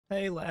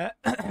Hey lad,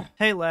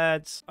 hey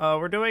lads.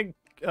 We're doing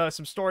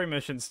some story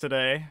missions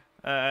today.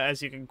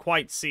 As you can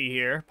quite see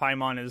here,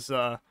 Paimon is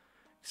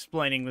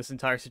explaining this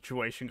entire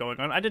situation going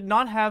on. I did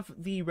not have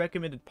the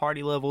recommended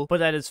party level, but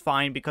that is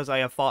fine because I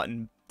have fought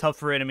in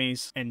tougher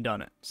enemies and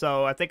done it.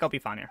 So I think I'll be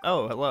fine here.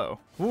 Oh, hello.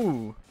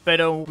 Ooh.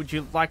 Beto, would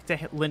you like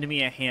to lend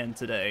me a hand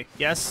today?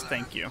 Yes,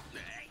 thank you.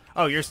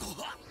 Oh, you're...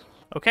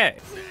 Okay.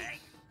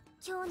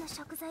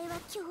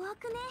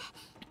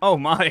 Oh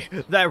my,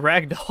 that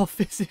ragdoll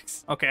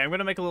physics. Okay, I'm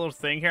gonna make a little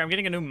thing here. I'm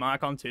getting a new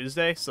mic on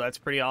Tuesday, so that's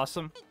pretty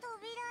awesome.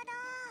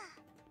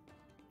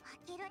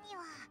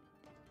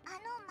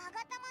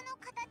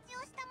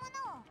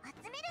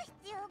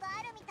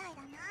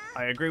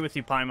 I agree with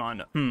you, Paimon.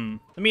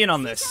 Let me in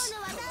on this.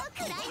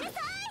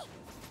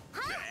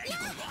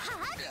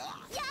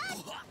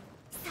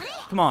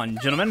 Come on,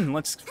 gentlemen,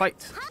 let's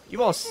fight.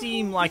 You all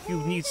seem like you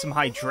need some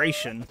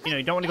hydration. You know,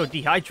 you don't want to go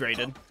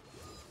dehydrated.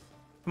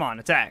 Come on,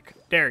 attack.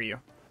 Dare you.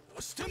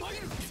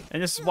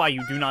 And this is why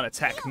you do not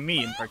attack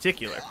me in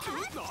particular.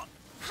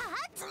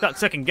 Stop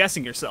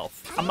second-guessing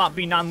yourself. I might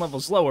be 9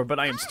 levels lower, but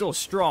I am still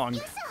strong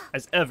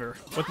as ever.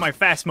 With my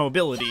fast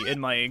mobility and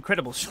my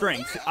incredible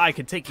strength, I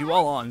can take you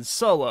all on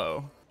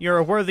solo. You're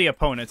a worthy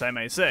opponent, I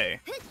may say.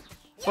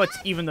 But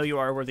even though you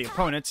are a worthy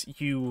opponent,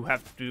 you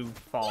have to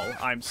fall.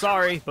 I'm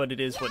sorry, but it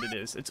is what it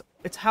is.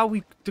 It's how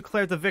we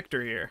declare the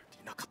victor here.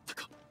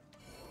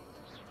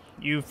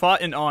 You fought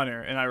in honor,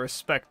 and I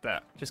respect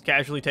that. Just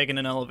casually taking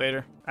an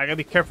elevator. I gotta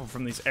be careful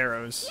from these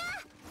arrows.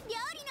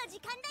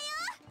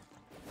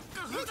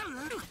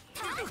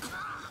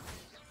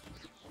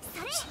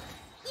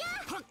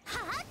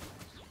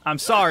 I'm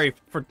sorry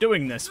for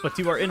doing this, but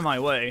you are in my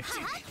way.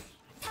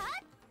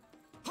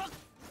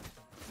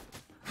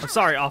 I'm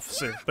sorry,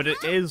 officer, but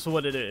it is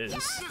what it is.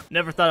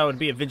 Never thought I would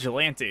be a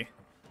vigilante.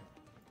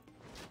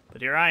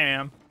 But here I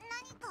am.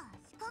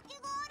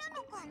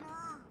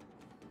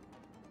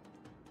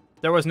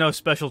 There was no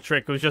special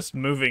trick, it was just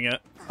moving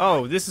it.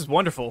 Oh, this is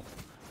wonderful.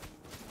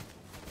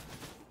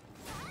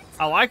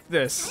 I like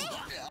this.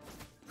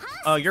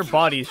 Your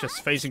body is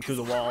just facing through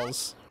the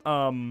walls.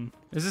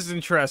 This is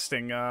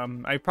interesting.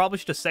 I probably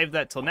should have saved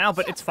that till now,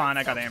 but it's fine,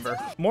 I got Amber.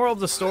 Moral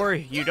of the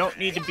story, you don't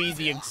need to be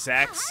the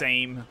exact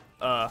same,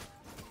 yeah,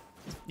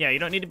 you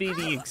don't need to be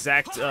the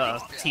exact,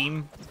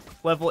 team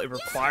level it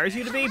requires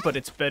you to be, but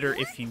it's better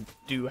if you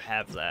do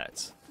have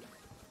that.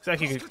 So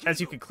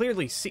as you can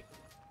clearly see...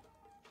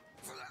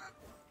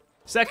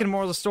 Second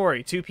moral of the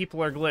story, 2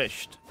 people are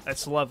glitched.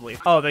 That's lovely.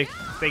 Oh, they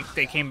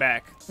came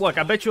back. Look,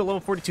 I bet you a level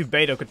 42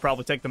 Beto could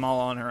probably take them all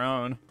on her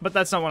own. But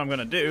that's not what I'm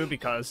gonna do,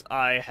 because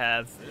I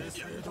have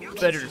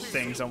better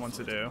things I want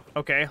to do.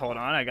 Okay, hold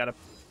on, I gotta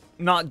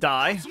not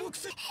die.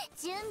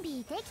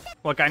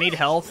 Look, I need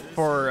health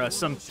for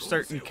some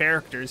certain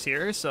characters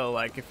here, so,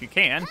 like, if you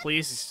can,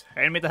 please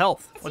hand me the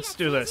health. Let's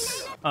do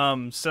this.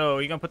 So,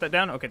 you gonna put that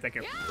down? Okay, thank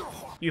you.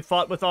 You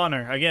fought with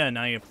honor. Again,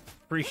 I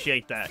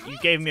appreciate that. You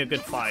gave me a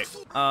good fight.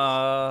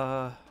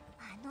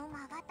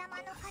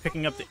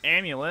 Picking up the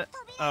amulet.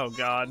 Oh,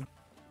 God.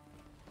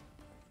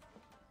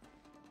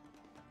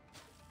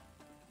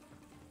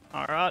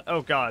 Alright.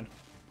 Oh, God.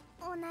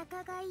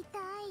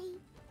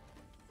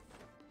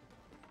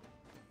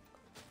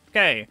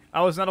 Okay,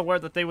 I was not aware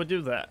that they would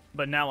do that,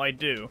 but now I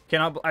do.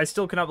 I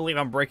still cannot believe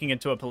I'm breaking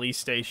into a police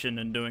station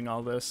and doing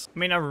all this. I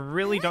mean, I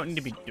really don't need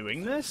to be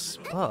doing this,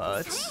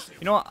 but...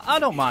 You know what? I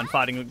don't mind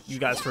fighting you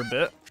guys for a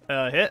bit.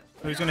 Hit?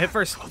 Who's gonna hit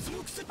first?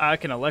 I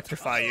can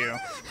electrify you.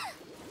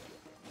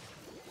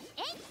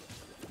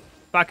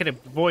 If I could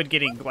avoid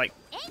getting, like,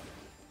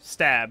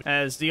 stabbed.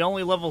 As the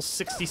only level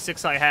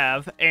 66 I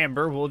have,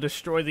 Amber will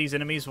destroy these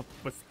enemies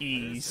with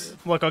ease.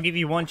 Look, I'll give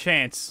you one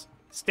chance.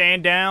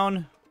 Stand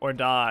down or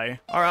die.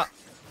 Alright.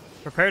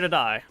 Prepare to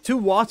die. To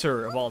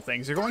water, of all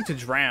things. You're going to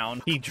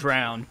drown. He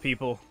drowned,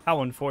 people.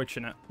 How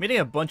unfortunate. Meeting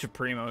a bunch of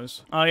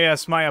primos. Oh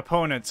yes, my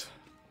opponent.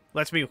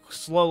 Let me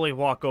slowly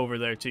walk over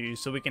there to you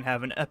so we can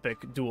have an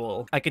epic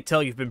duel. I could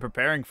tell you've been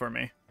preparing for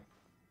me.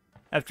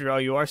 After all,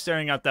 you are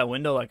staring out that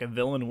window like a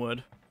villain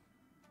would.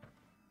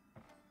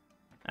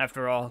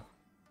 After all,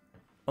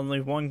 only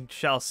one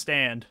shall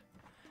stand,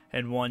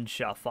 and one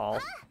shall fall.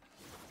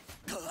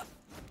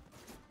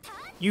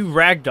 You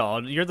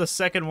ragdolled. You're the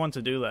second one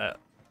to do that.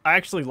 I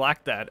actually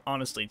like that,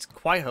 honestly. It's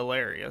quite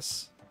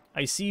hilarious.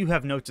 I see you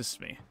have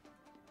noticed me.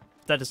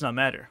 That does not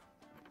matter,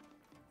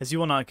 as you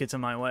will not get in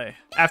my way.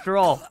 After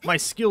all, my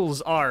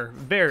skills are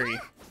very,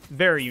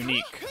 very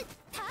unique.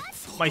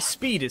 My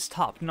speed is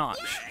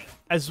top-notch,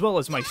 as well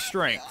as my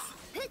strength.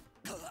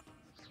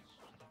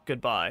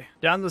 Goodbye.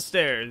 Down the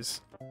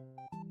stairs.